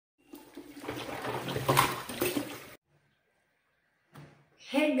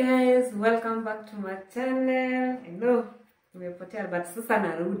Hey guys, welcome back to my channel. I know nimepotea but sasa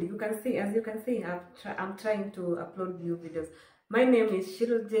narudi. As you can see, I'm trying to upload new videos. My name is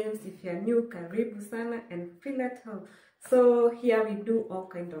Chores James. If you're new, karibu sana and feel at home. So here we do all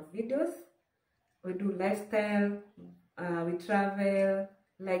kind of videos. We do lifestyle, we travel,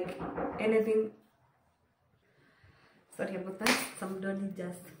 like anything. Sorry about that. Somebody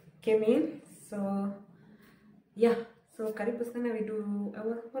just came in. So yeah. So karibu sana, we do,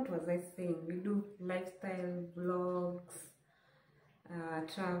 what was I saying? We do lifestyle vlogs,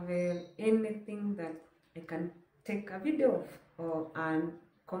 travel, anything that I can take a video of or I'm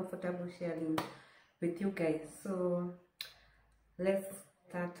comfortable sharing with you guys. So let's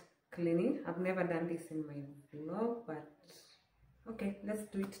start cleaning. I've never done this in my vlog, but okay, let's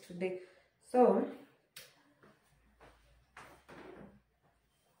do it today. So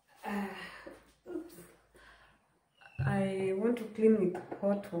I want to clean with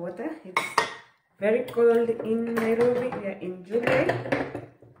hot water. It's very cold in Nairobi. We are in July,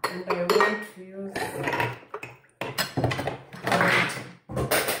 and I want to use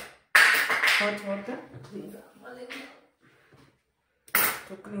hot water to clean.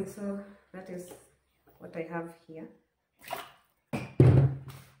 So that is what I have here.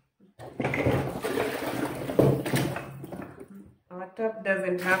 Our tap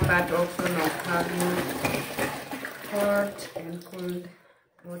doesn't have that option of having hot and cold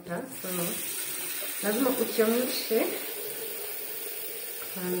water, so lazima uchemshe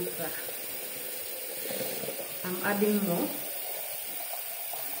kwanza. I'm adding more.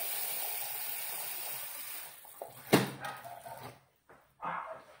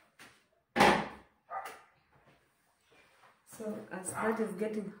 So as that is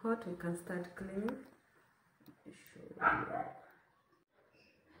getting hot, we can start cleaning.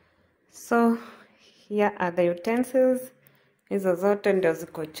 So here are the utensils. Hizo zote ndio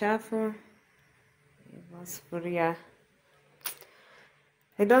ziko chafu. Sufuria.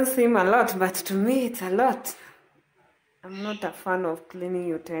 It don't seem a lot, but to me it's a lot. I'm not a fan of cleaning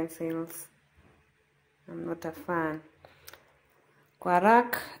utensils. I'm not a fan. Kwa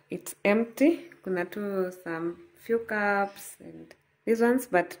rack, it's empty. Kuna tu some few cups and these ones,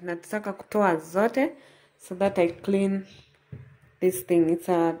 but nataka kutoa zote so that I clean this thing. It's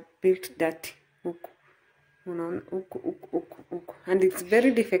a bit dirty. And it's very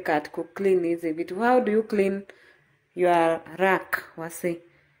difficult to clean easy bit. How do you clean your rack? Wase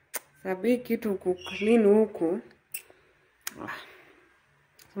sabi kitu ku clean huku.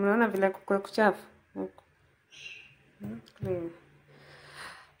 Unaona vile kuko kuchafu huku. Clean.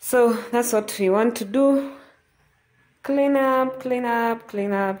 So that's what we want to do. Clean up, clean up,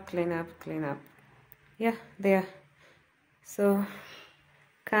 clean up, clean up, clean up. Yeah, there. So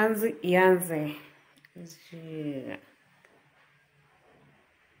kazi ianze. Yeah.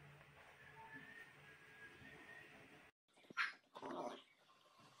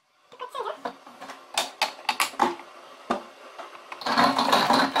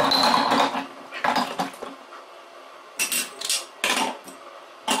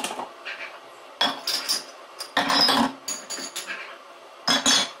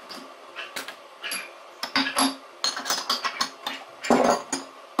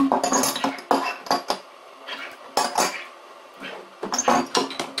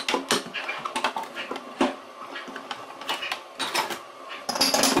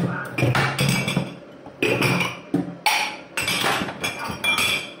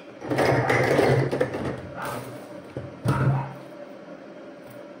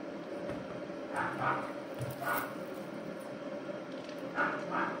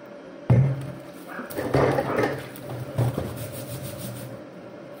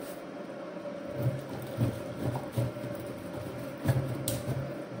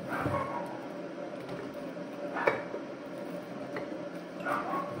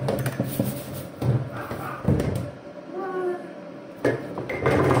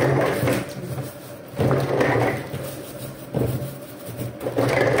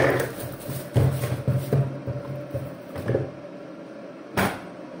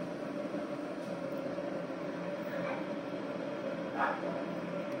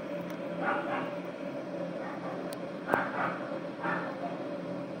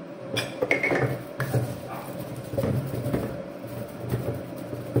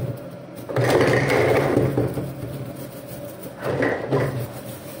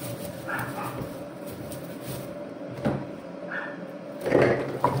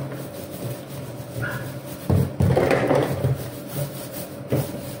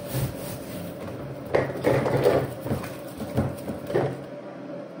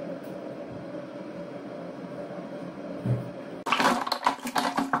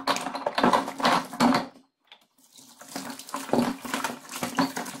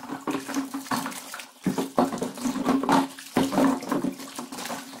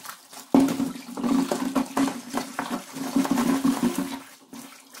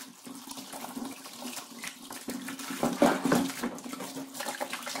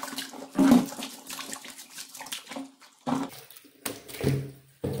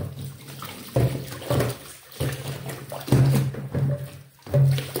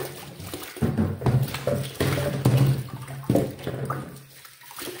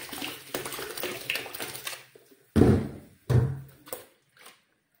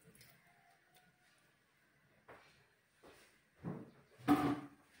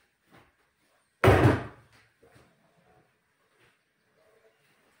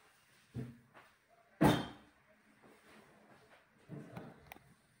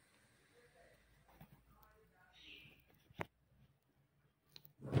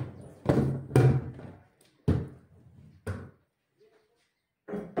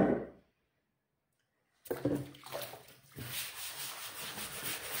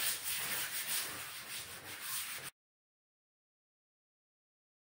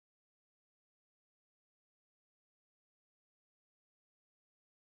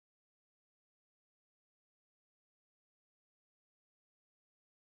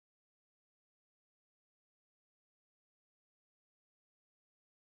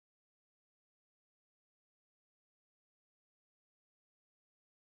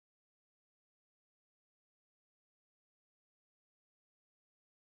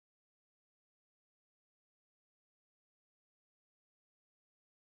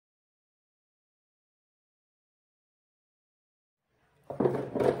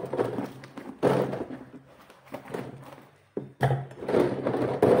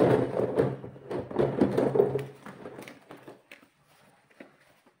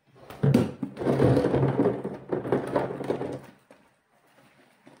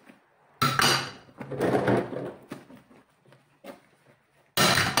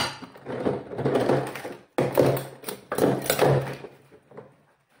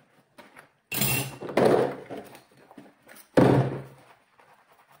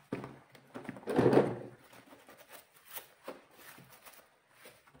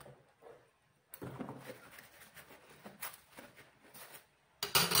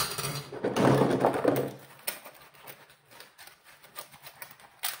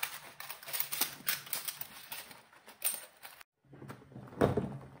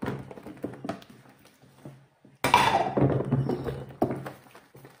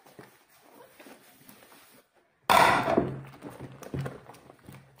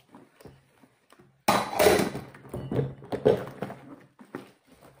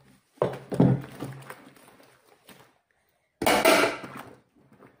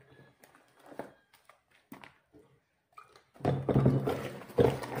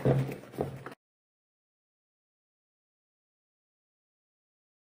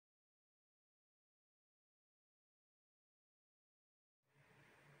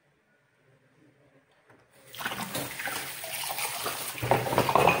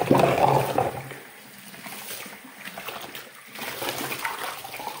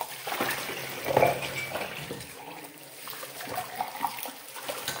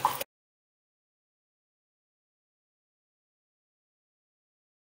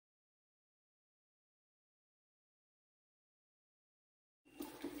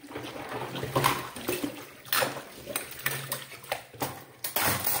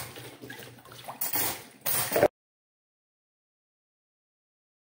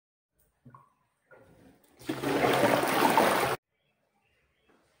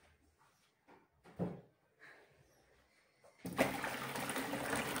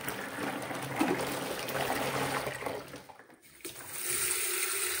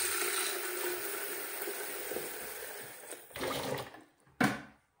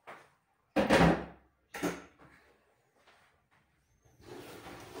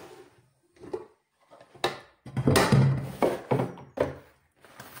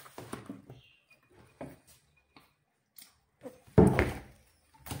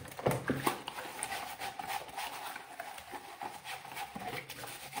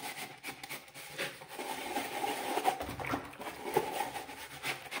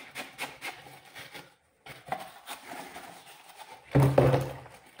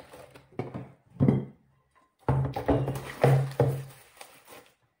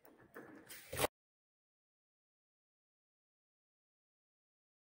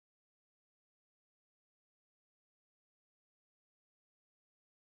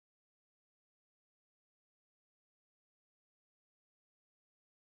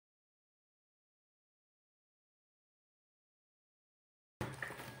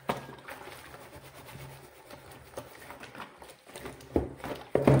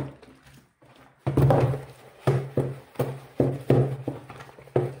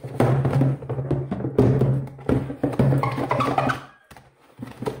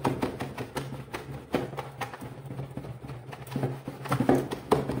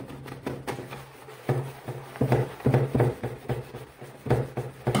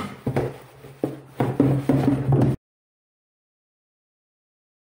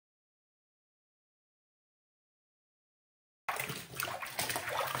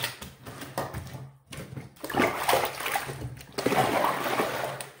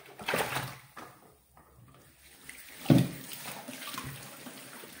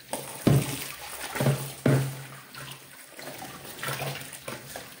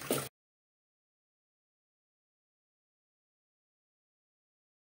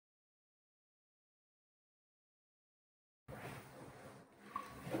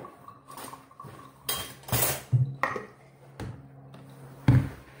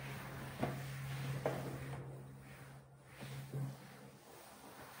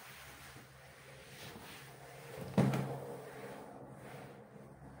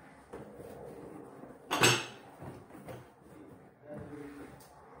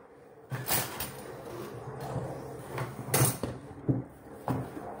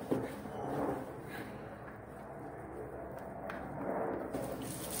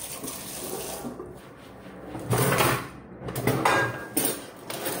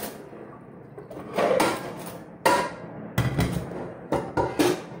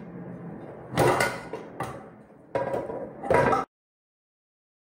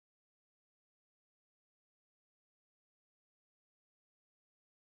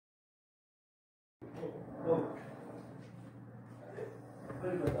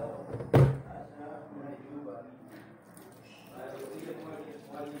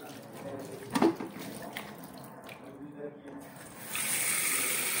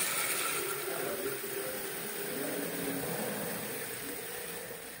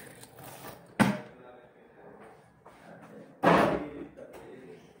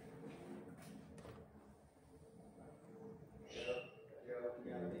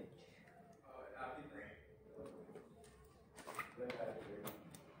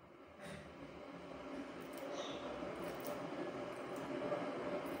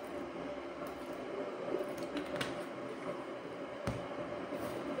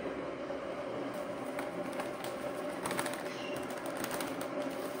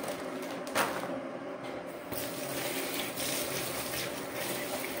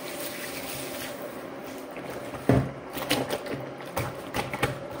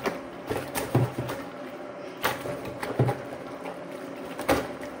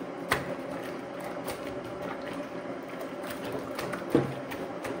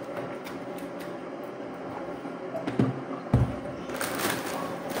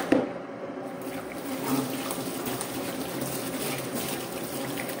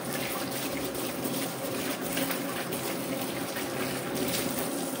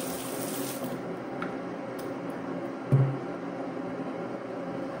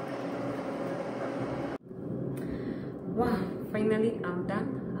 Wow, finally I'm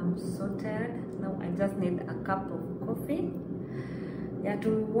done. I'm so tired. Now I just need a cup of coffee. Yeah, to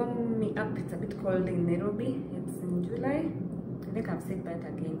warm me up. It's a bit cold in Nairobi. It's in July. I think I've said that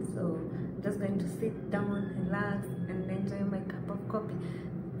again. So I'm just going to sit down, relax, and enjoy my cup of coffee.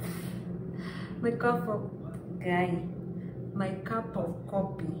 My cup of my cup of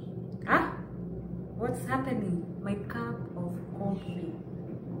coffee. Ah, what's happening? My cup of coffee.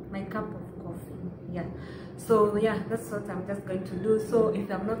 My cup of coffee. Yeah. So yeah, that's what I'm just going to do. So if you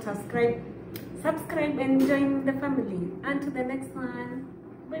have not subscribed, subscribe and join the family. Until the next one.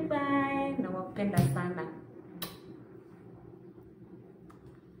 Bye bye. Nawapenda sana.